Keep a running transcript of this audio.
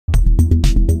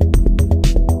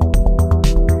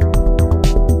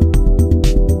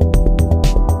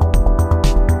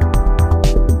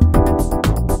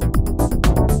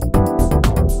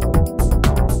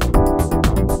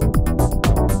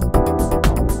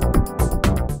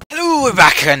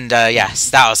back, and yes,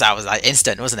 that was like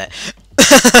instant, wasn't it?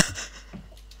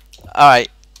 All right.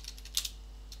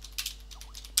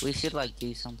 We should like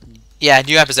do something. Yeah,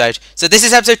 new episode. So this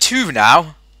is episode 2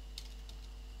 now.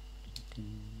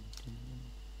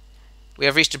 We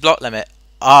have reached the block limit.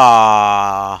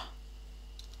 Ah,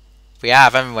 we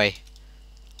have, haven't we?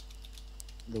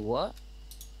 The what?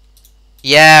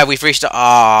 Yeah, we've reached the.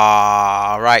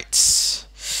 Ah, right.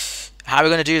 How are we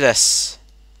going to do this?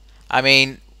 I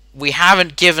mean, we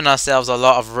haven't given ourselves a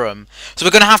lot of room, so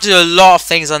we're going to have to do a lot of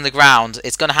things underground.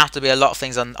 It's going to have to be a lot of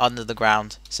things under the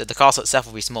ground. So the castle itself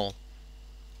will be small.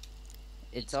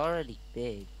 It's already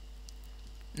big.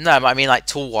 No, but I mean like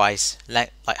tall-wise,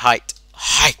 like height,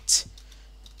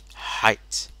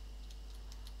 height.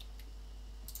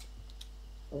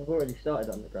 I've already started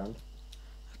underground.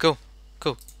 Cool,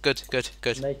 good.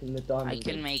 Making the diamond. I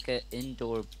can make an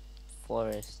indoor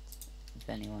forest, if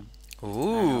anyone. I don't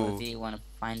know Ooh. if you want to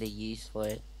find a use for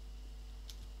it.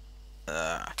 Hold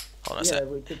on a Yeah, sec.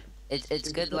 we could.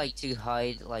 It's good like to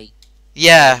hide like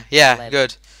Yeah, left.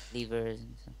 good. levers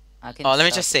and stuff. I can Oh, let me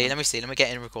stop just see. them. Let me see. Let me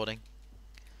get in recording.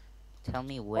 Tell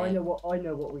me I where. know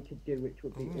what we could do, which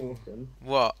would be awesome.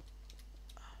 What?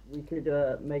 We could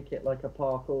make it like a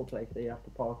parkour place. So you have to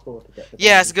parkour to get the.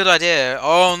 Yeah, it's a diamond. good idea.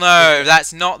 Oh no,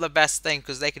 that's not the best thing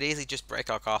because they could easily just break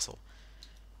our castle.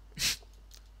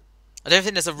 I don't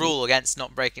think there's a rule against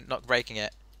not breaking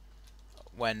it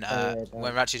when yeah,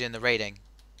 when we're actually doing the raiding.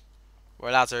 We're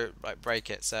allowed to like break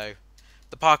it, so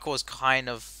the parkour is kind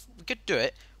of we could do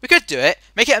it. We could do it.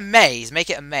 Make it a maze,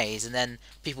 and then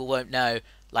people won't know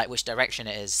like which direction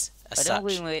it is as Why don't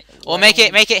such. we Or make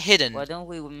it hidden. Why don't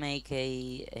we make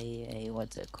a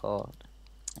what's it called?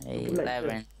 A We can make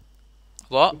labyrinth.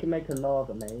 What? We can make a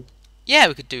lava maze. Yeah,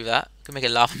 we could do that. We could make a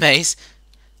lava maze.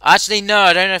 Actually, no,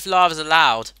 I don't know if lava's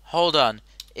allowed. Hold on.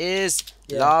 Is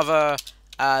lava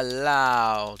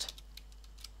allowed?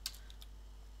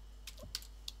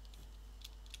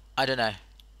 I don't know.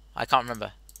 I can't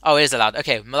remember. Oh, it is allowed.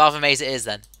 Okay, lava maze it is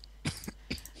then.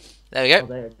 There we Oh, go.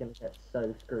 they are gonna get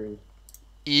so screwed.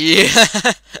 Yeah.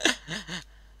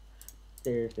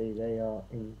 Seriously, they are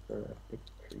in for a big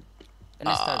treat. I'm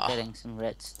gonna start Ah. getting some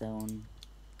redstone.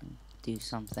 Do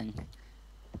something.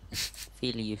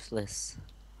 Feel useless.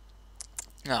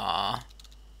 Aww.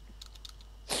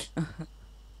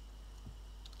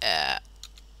 Yeah.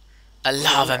 A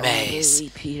lava maze.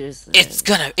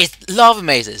 It's lava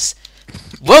mazes.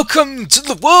 Welcome to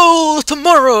the world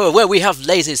tomorrow, where we have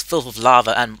lasers filled with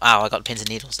lava and ow, I got pins and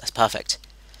needles. That's perfect.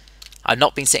 I've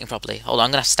not been sitting properly. Hold on,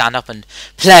 I'm gonna have to stand up and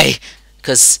play,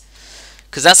 cause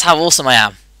that's how awesome I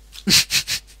am.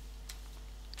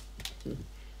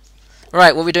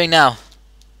 Right, what are we doing now?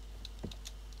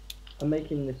 I'm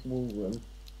making this wall room.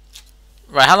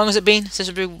 Right, how long has it been since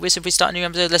we start a new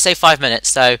episode? Let's say 5 minutes.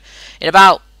 So, in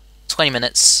about 20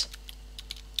 minutes.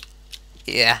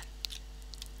 Yeah.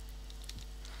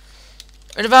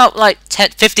 In about like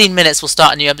 15 minutes we'll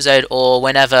start a new episode, or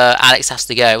whenever Alex has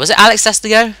to go. Was it Alex has to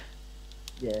go?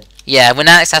 Yeah. Yeah, when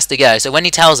Alex has to go. So when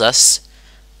he tells us,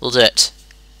 we'll do it.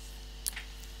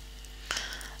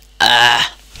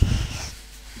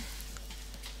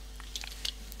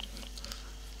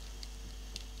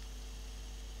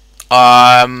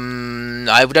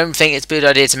 I don't think it's a good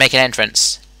idea to make an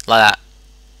entrance like that.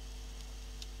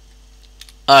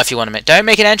 Oh, if you want to don't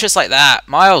make an entrance like that,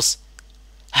 Miles.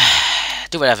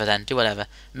 Do whatever then. Do whatever.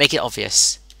 Make it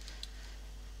obvious.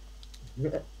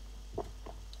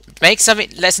 Make something.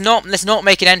 Let's not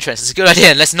make an entrance. It's a good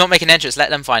idea. Let's not make an entrance. Let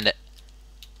them find it.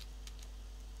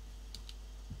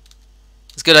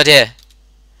 It's a good idea.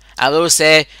 And we'll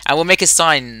say, and we'll make a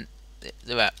sign.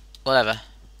 Whatever.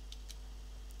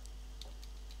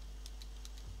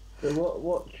 So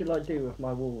what should I do with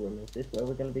my wall room? Is this where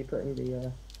we're going to be putting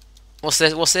the? What's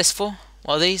this for?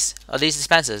 What are these? Are these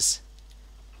dispensers?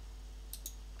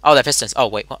 Oh, they're pistons. Oh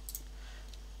wait, what?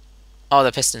 Oh,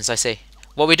 they're pistons. I see.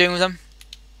 What are we doing with them?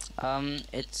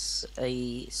 It's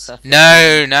a suffocating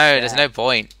No, there's trap. no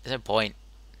point. There's no point.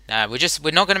 No,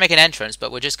 we're not gonna make an entrance,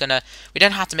 but we're just gonna. We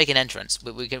don't have to make an entrance.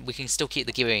 We can still keep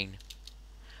the green.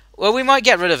 Well, we might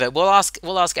get rid of it. We'll ask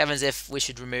Evans if we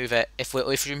should remove it. If we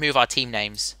remove our team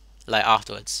names like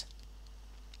afterwards.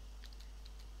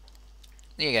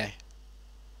 There you go.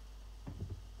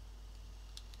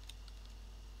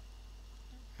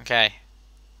 Okay.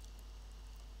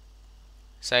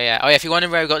 So yeah. Oh yeah. If you wonder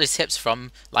where we got these tips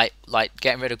from, like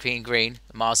getting rid of green,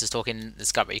 Mars is talking the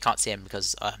scut, but you can't see him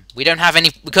because we don't have any,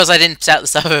 because I didn't set the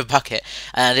server bucket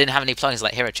and I didn't have any plugins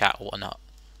like HeroChat or whatnot.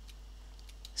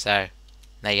 So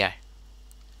there you go.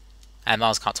 And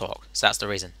Mars can't talk, so that's the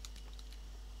reason.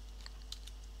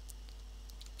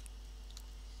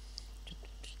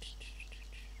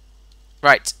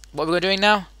 Right, what are we doing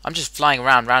now? I'm just flying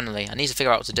around randomly. I need to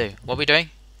figure out what to do. What are we doing?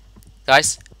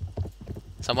 Guys?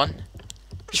 Someone?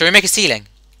 Shall we make a ceiling?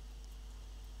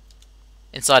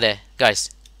 Inside here.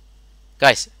 Guys.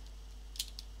 Guys.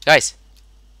 Guys.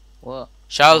 What?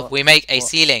 Shall What? we make a What?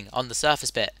 ceiling on the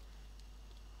surface bit?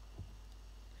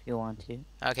 If you want to.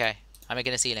 Okay, I'm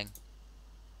making a ceiling.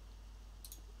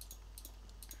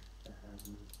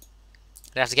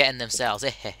 They have to get in themselves.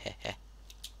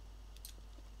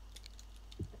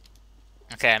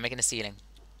 Okay, I'm making a ceiling.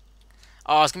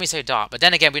 Oh, it's gonna be so dark. But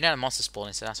then again, we don't have monster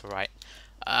spawning, so that's alright.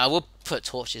 We'll put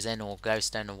torches in, or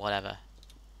glowstone, or whatever.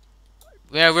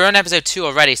 We're on episode 2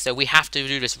 already, so we have to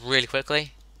do this really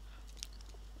quickly.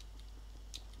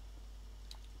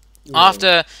 Yeah.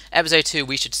 After episode 2,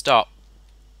 we should stop.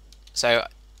 So...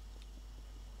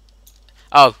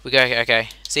 Oh, we go, okay.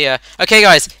 See ya. Okay,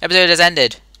 guys, episode has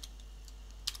ended.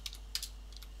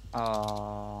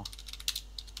 Oh.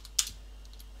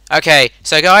 Okay,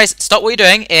 so guys, stop what you're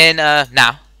doing in,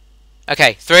 now.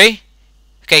 Okay, 3.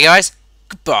 Okay, guys,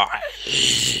 goodbye.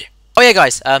 Oh yeah,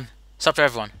 guys, stop for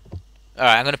everyone.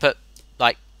 Alright, I'm gonna put,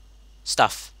 like,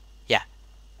 stuff. Yeah.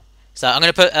 So I'm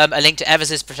gonna put, a link to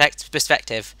Evers's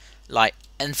perspective, like,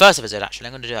 in the first episode, actually.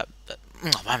 I'm gonna do that, but,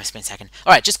 why am I spending a second?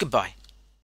 Alright, just goodbye.